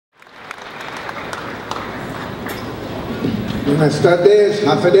Buenas tardes,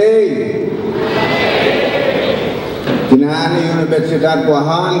 Hafidei. Tinaani Universidad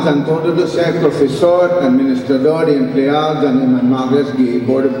Guahan, con todos los profesor, administrador y empleados de Magres y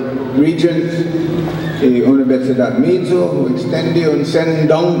Board of Regents y Universidad Mizo, extendí un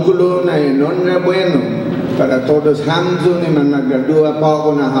sendónculo na enhorabuena para todos Hamzun y Managradua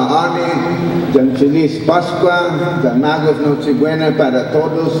Pago na Haani, dan Feliz Pascua, dan Magos Nochebuena para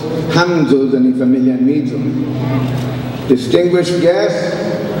todos Hamzun y familia Mizo. Distinguished guests,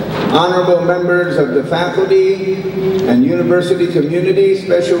 honorable members of the faculty and university community,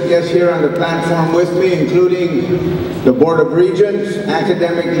 special guests here on the platform with me, including the Board of Regents,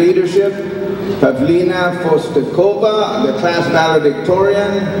 academic leadership, Pavlina Fostakova, the class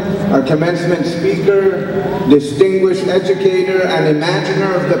valedictorian, our commencement speaker, distinguished educator and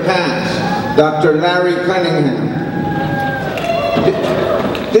imaginer of the past, Dr. Larry Cunningham.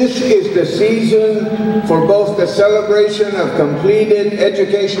 This is the season for both the celebration of completed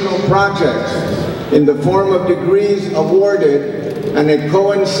educational projects in the form of degrees awarded, and it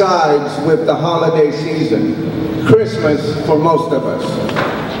coincides with the holiday season, Christmas for most of us.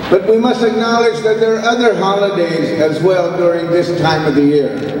 But we must acknowledge that there are other holidays as well during this time of the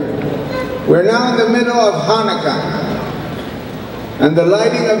year. We're now in the middle of Hanukkah and the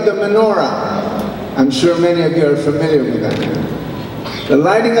lighting of the menorah. I'm sure many of you are familiar with that. The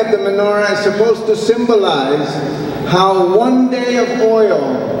lighting of the menorah is supposed to symbolize how one day of oil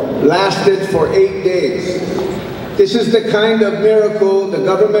lasted for 8 days. This is the kind of miracle the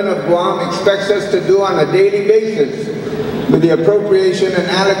government of Guam expects us to do on a daily basis with the appropriation and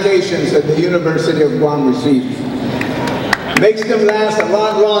allocations that the University of Guam receives. Makes them last a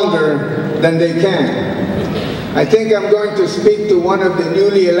lot longer than they can. I think I'm going to speak to one of the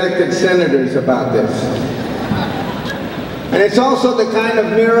newly elected senators about this. And it's also the kind of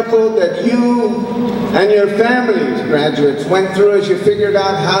miracle that you and your families, graduates, went through as you figured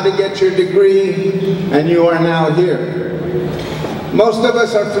out how to get your degree, and you are now here. Most of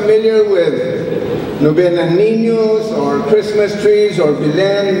us are familiar with Novena Niños, or Christmas trees, or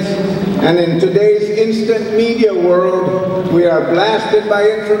Belens, and in today's instant media world, we are blasted by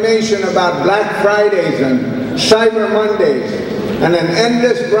information about Black Fridays and Cyber Mondays, and an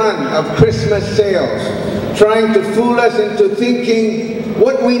endless run of Christmas sales, trying to fool us into thinking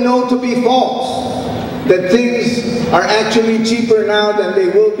what we know to be false, that things are actually cheaper now than they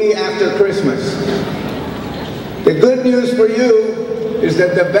will be after Christmas. The good news for you is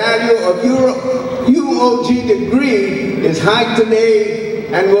that the value of your UOG degree is high today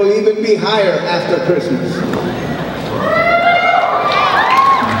and will even be higher after Christmas.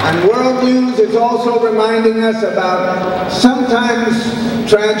 And world news is also reminding us about sometimes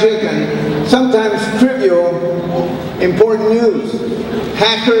tragic and sometimes trivial important news.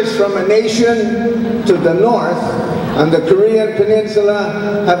 Hackers from a nation to the north on the Korean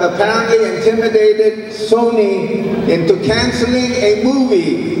peninsula have apparently intimidated Sony into canceling a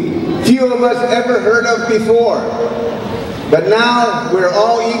movie few of us ever heard of before. But now we're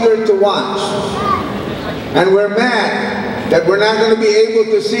all eager to watch. And we're mad that we're not going to be able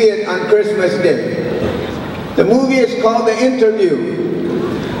to see it on Christmas Day. The movie is called The Interview.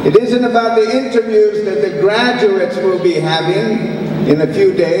 It isn't about the interviews that the graduates will be having in a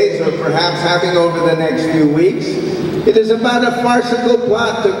few days, or perhaps having over the next few weeks. It is about a farcical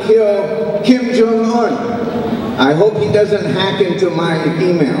plot to kill Kim Jong-un. I hope he doesn't hack into my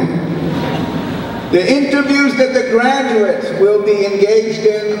email. The interviews that the graduates will be engaged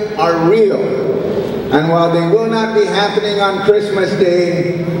in are real. And while they will not be happening on Christmas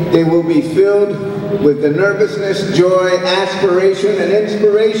Day, they will be filled with the nervousness, joy, aspiration, and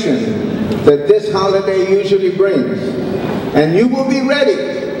inspiration that this holiday usually brings. And you will be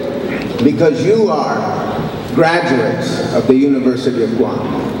ready because you are graduates of the University of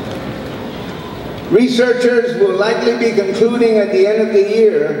Guam. Researchers will likely be concluding at the end of the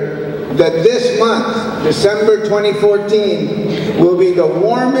year that this month, December 2014, will be the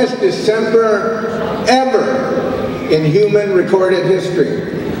warmest December ever in human recorded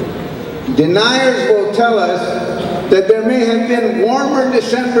history. Deniers will tell us that there may have been warmer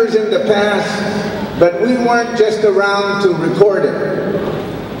Decembers in the past, but we weren't just around to record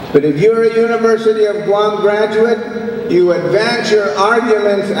it. But if you're a University of Guam graduate, you advance your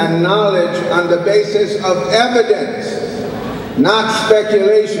arguments and knowledge on the basis of evidence, not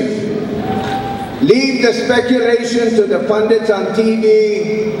speculation. Leave the speculation to the pundits on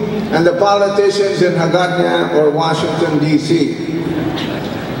TV and the politicians in Hagåtña or Washington, D.C.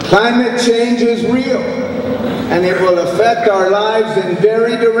 Climate change is real, and it will affect our lives in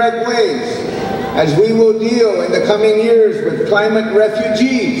very direct ways, as we will deal in the coming years with climate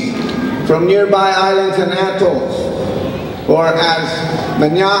refugees from nearby islands and atolls. Or as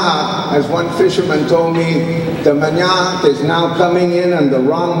Manyahak, as one fisherman told me, the Manyahak is now coming in on the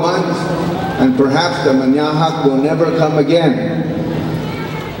wrong months, and perhaps the Manyahak will never come again.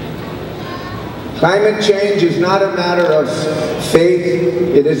 Climate change is not a matter of faith,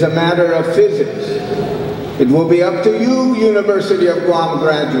 it is a matter of physics. It will be up to you, University of Guam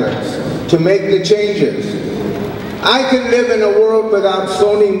graduates, to make the changes. I can live in a world without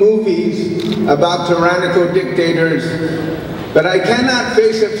Sony movies about tyrannical dictators, but I cannot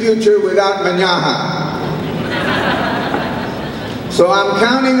face a future without Manyahak. So I'm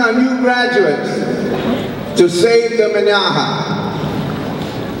counting on you graduates to save the Manyahak.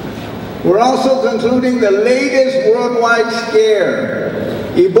 We're also concluding the latest worldwide scare,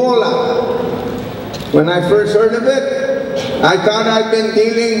 Ebola. When I first heard of it, I thought I'd been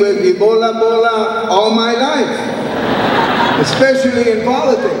dealing with Ebola all my life, especially in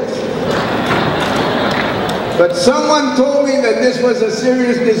politics. But someone told me that this was a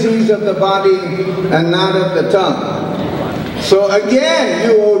serious disease of the body and not of the tongue. So again,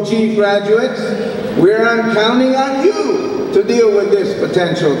 UOG graduates, we're counting on you to deal with this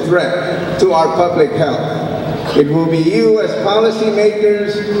potential threat to our public health. It will be you as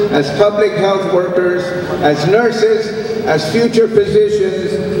policymakers, as public health workers, as nurses, as future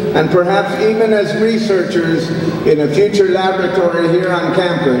physicians, and perhaps even as researchers in a future laboratory here on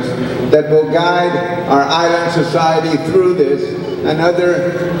campus that will guide our island society through this and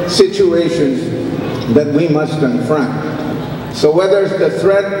other situations that we must confront. So whether it's the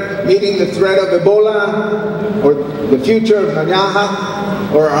threat, meeting the threat of Ebola, or the future of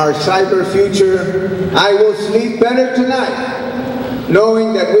Manyahak, or our cyber future, I will sleep better tonight,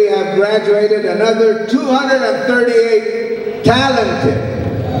 knowing that we have graduated another 238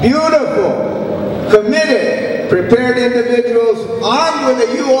 talented, beautiful, committed, prepared individuals armed with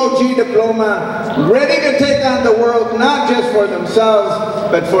a UOG diploma, ready to take on the world, not just for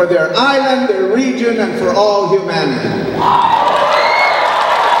themselves, but for their island, their region, and for all humanity.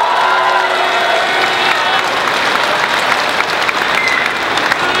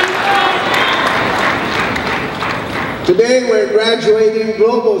 Today we're graduating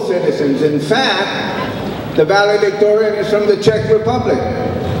global citizens. In fact, the valedictorian is from the Czech Republic.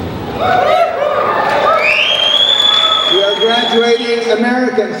 We are graduating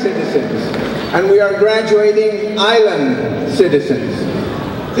American citizens, and we are graduating island citizens.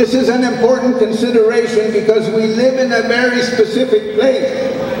 This is an important consideration because we live in a very specific place.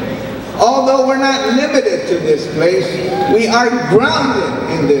 Although we're not limited to this place, we are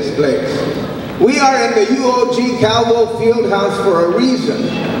grounded in this place. We are in the UOG Calvo Fieldhouse for a reason.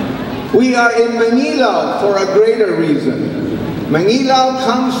 We are in Manila for a greater reason. Manila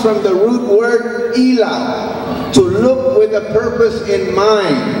comes from the root word ilaw, to look with a purpose in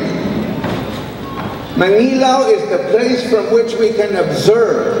mind. Manila is the place from which we can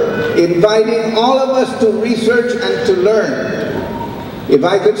observe, inviting all of us to research and to learn. If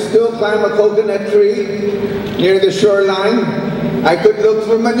I could still climb a coconut tree near the shoreline, I could look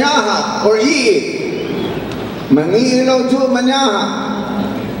for Manyahak or Ii. Manilo to Manyahak.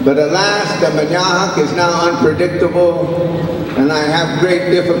 But alas, the Manyahak is now unpredictable, and I have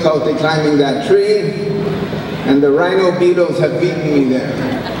great difficulty climbing that tree, and the rhino beetles have beaten me there.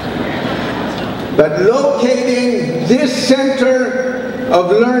 But locating this center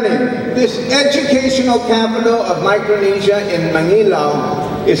of learning, this educational capital of Micronesia in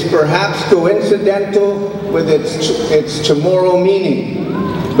Manila, is perhaps coincidental with its Chamorro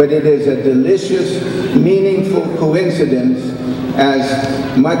meaning, but it is a delicious, meaningful coincidence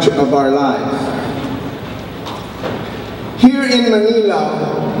as much of our lives. Here in Manila,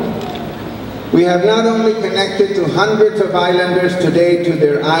 we have not only connected to hundreds of islanders today to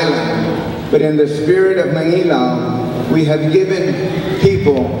their island, but in the spirit of Manila, we have given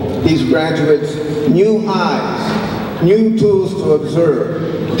people, these graduates, new eyes, new tools to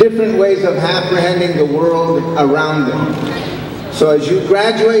observe, different ways of apprehending the world around them. So as you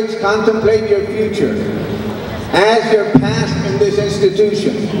graduates contemplate your future, as your past in this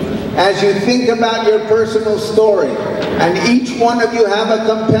institution, as you think about your personal story, and each one of you have a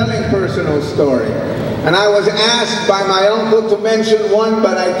compelling personal story. And I was asked by my uncle to mention one,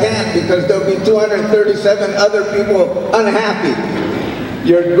 but I can't because there'll be 237 other people unhappy.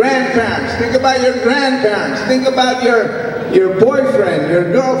 Your grandparents, think about your grandparents, think about your boyfriend,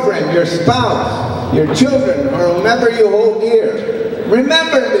 your girlfriend, your spouse, your children, or whomever you hold dear.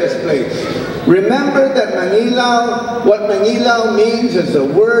 Remember this place. Remember that Manila, what Manila means is a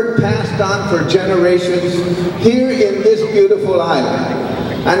word passed on for generations here in this beautiful island.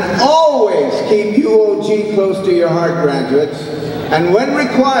 And always keep UOG close to your heart, graduates. And when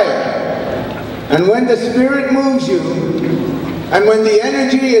required, and when the Spirit moves you, And when the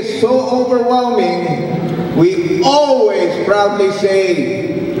energy is so overwhelming, we always proudly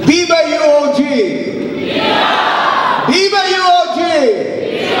say, Viva UOG!